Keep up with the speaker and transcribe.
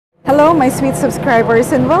Hello my sweet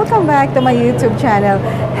subscribers and welcome back to my YouTube channel,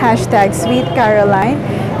 #SweetCaroline.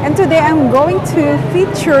 And today I'm going to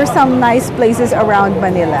feature some nice places around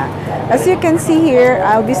Manila. As you can see here,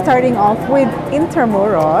 I'll be starting off with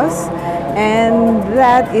Intramuros, and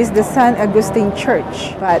that is the San Agustin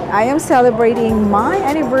Church. But I am celebrating my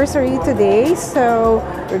anniversary today, so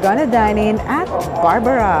we're gonna dine in at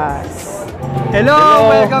Barbara's. Hello!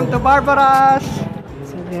 Welcome to Barbara's!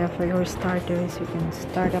 So there, for your starters, you can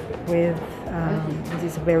start up with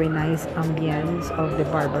this is very nice ambience of the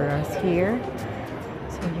Barbara's here.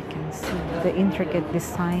 So you can see the intricate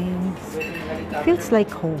designs. Feels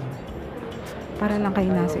like home. Para lang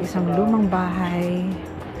kayo nasa isang lumang bahay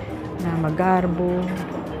na magarbo,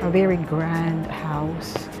 a very grand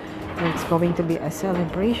house. It's going to be a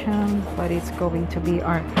celebration, but it's going to be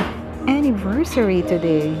our anniversary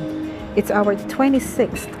today. It's our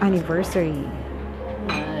 26th anniversary.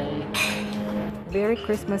 Very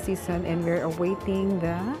Christmas season, and we're awaiting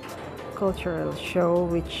the cultural show,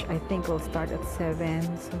 which I think will start at 7.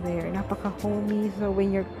 So they're napaka-homey. So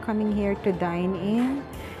when you're coming here to dine in,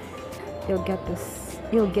 you'll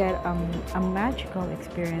get a magical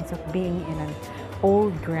experience of being in an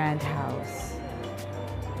old grand house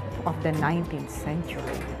of the 19th century.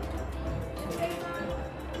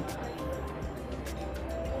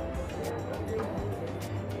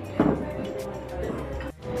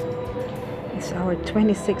 It's our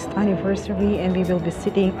 26th anniversary, and we will be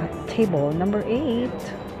sitting at table number 8.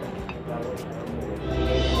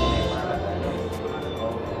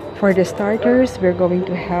 For the starters, we're going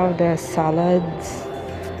to have the salads.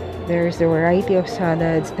 There's a variety of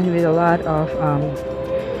salads and with a lot of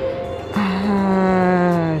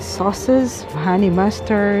sauces, honey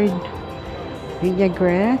mustard,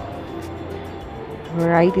 vinaigrette,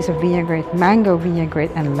 varieties of vinaigrette, mango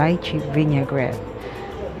vinaigrette, and lychee vinaigrette.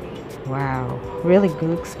 Wow, really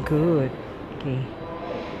looks good. Okay.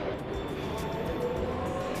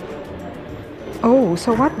 Oh,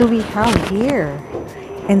 so what do we have here?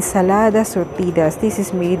 Ensalada surtidas. This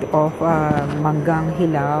is made of manggang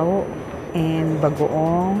hilaw and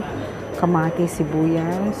bagoong, kamatis,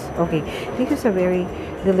 sibuyas. Okay, this is a very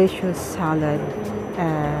delicious salad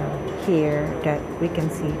here that we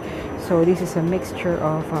can see. So this is a mixture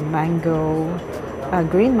of mango,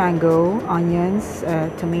 green mango, onions,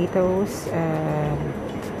 tomatoes,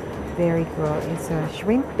 very good. It's a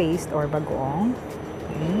shrimp paste or bagoong.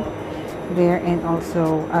 Okay. There, and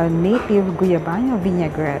also a native guyabano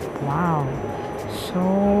vinaigrette. Wow, so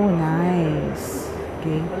nice.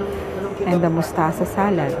 Okay, and the mustasa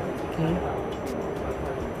salad. Okay,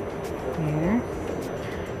 there.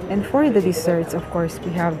 And for the desserts, of course,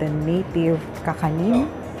 we have the native kakanin.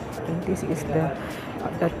 Okay, this is the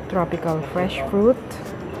tropical fresh fruit,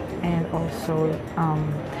 and also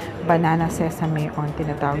banana sesame on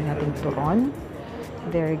tinatawag natin turon.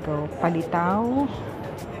 There you go, palitaw.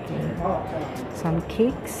 Okay. Some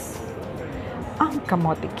cakes, ang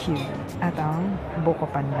kamote cube, at ang buko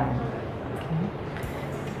pandan. Okay.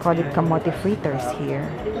 Call it kamote fritters here.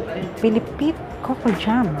 Pilipit coco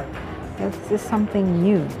jam. This is something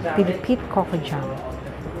new. Pilipit coco jam.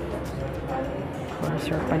 Of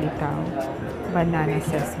course, your palitaw, banana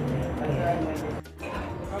sesame. Okay.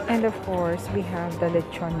 And of course, we have the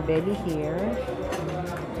lechon belly here.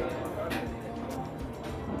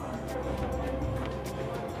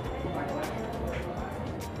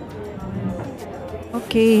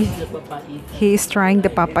 Okay, he is trying the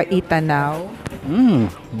papaitan now.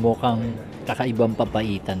 Mukhang kakaibang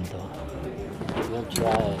papaitan to. We'll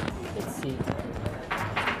try. Let's see.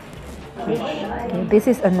 Okay, this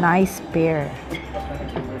is a nice pair.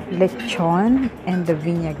 Lechon and the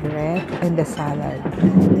vinaigrette and the salad.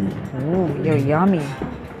 Ooh, you're yummy.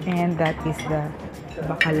 And that is the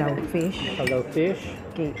Baccalao fish. Baccalao fish.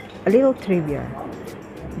 Okay, a little trivia.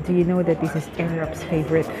 Do you know that this is Arab's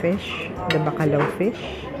favorite fish? The Baccalao fish?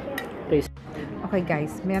 Okay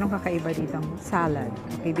guys, merong kakaiba ditong salad.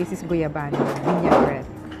 Okay, this is guyabano, vinaigrette.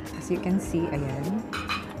 As you can see, ayan.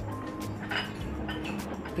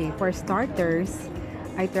 Okay, for starters,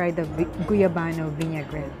 I tried the guyabano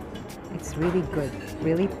vinaigrette. It's really good,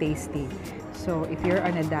 really tasty. So if you're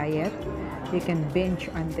on a diet, you can binge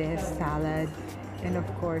on this salad. And of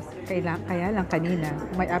course, kaya lang kanina,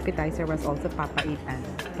 my appetizer was also papaitan.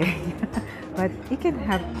 Okay? But you can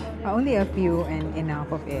have only a few and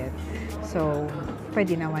enough of it. So,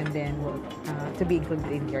 pwede naman din to be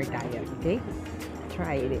included in your diet. Okay?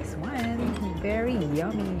 Try this one. Very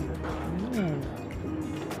yummy.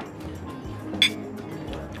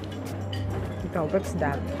 Ikaw, what's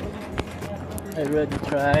that? I already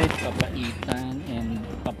tried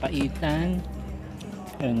papaitan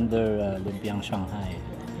and their lumpiang Shanghai.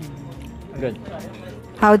 Good.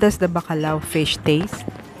 How does the Baccalao fish taste?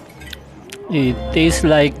 It tastes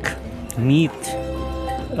like meat.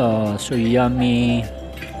 So yummy.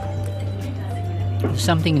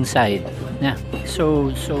 Something inside. Yeah.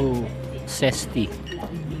 So zesty.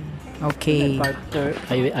 Okay.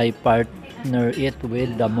 I partner it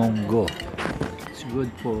with the mongo. It's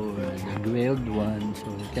good for the grilled one. So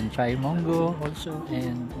you can try mongo also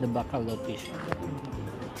and the Baccalao fish.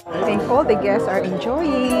 I think all the guests are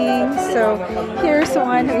enjoying. So here's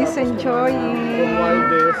one who is enjoying.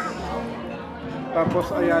 Waldes.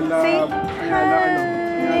 Tapos Ayala, Say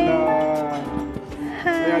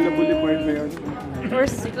Ayala Boulevard na yun.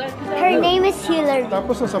 Her name is Hillary.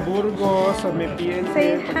 Tapos sa Burgos, sa may PNL,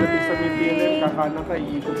 Say pagdating sa may hi. PNL, kakanan ka,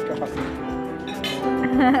 iikot ka kasi.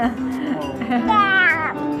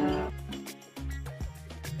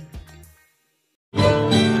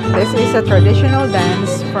 This is a traditional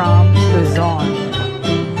dance from Luzon.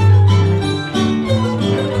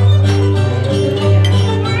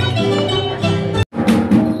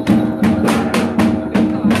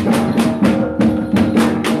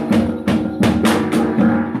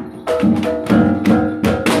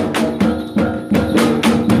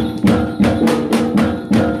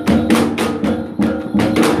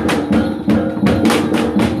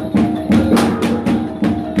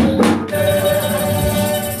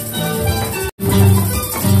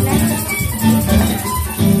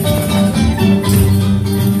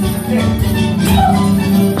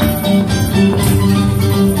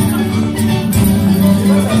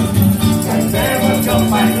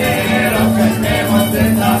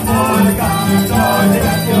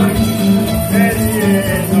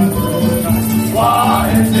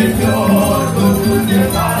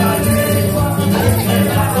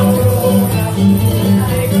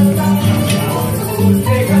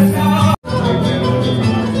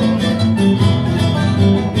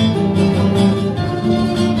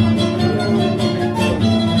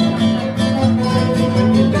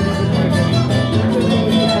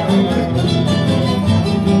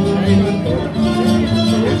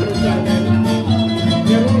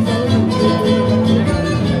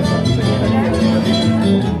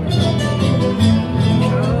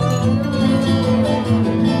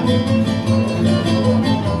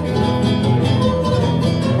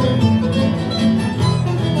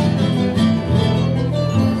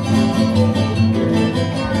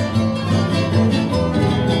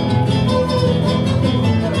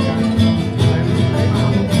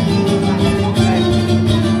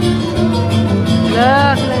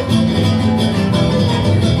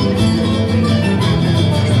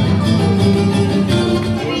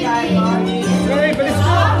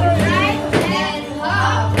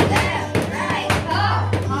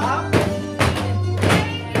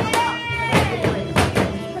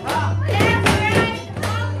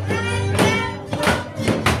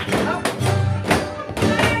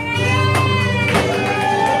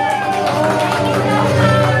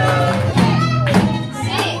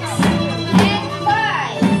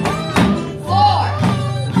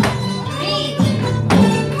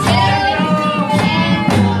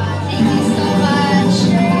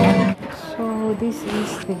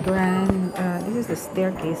 This is the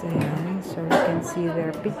staircase ayan. So you can see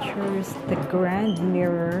their pictures, the grand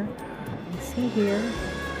mirror. See here,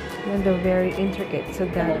 and the very intricate. So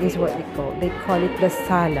that is what they call it the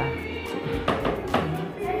sala.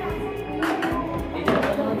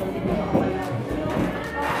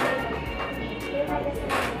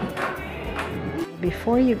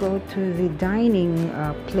 Before you go to the dining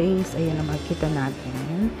place, ayan na makita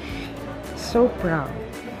natin. So proud.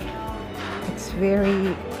 It's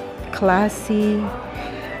very classy,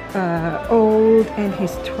 old and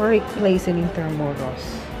historic place in Intramuros.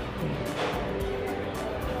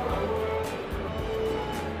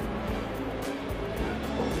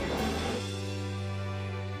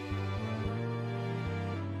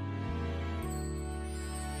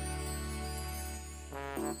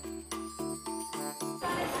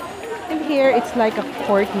 And here it's like a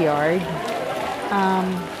courtyard.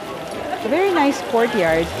 A very nice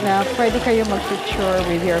courtyard na pwede kayo mag-picture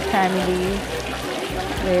with your family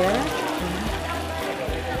there.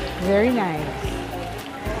 Very nice.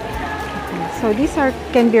 So these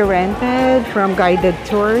can be rented from guided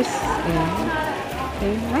tours.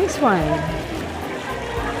 Okay, nice one.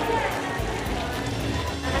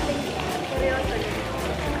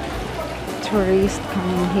 Tourists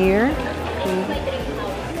coming here.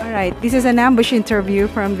 Okay. All right, this is an ambush interview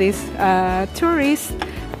from this tourist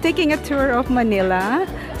taking a tour of Manila.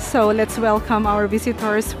 So let's welcome our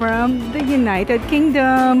visitors from the United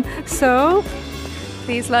Kingdom. So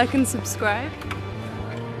please like and subscribe.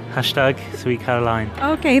 Hashtag Sweet Caroline.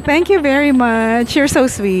 Okay, thank you very much. You're so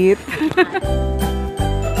sweet.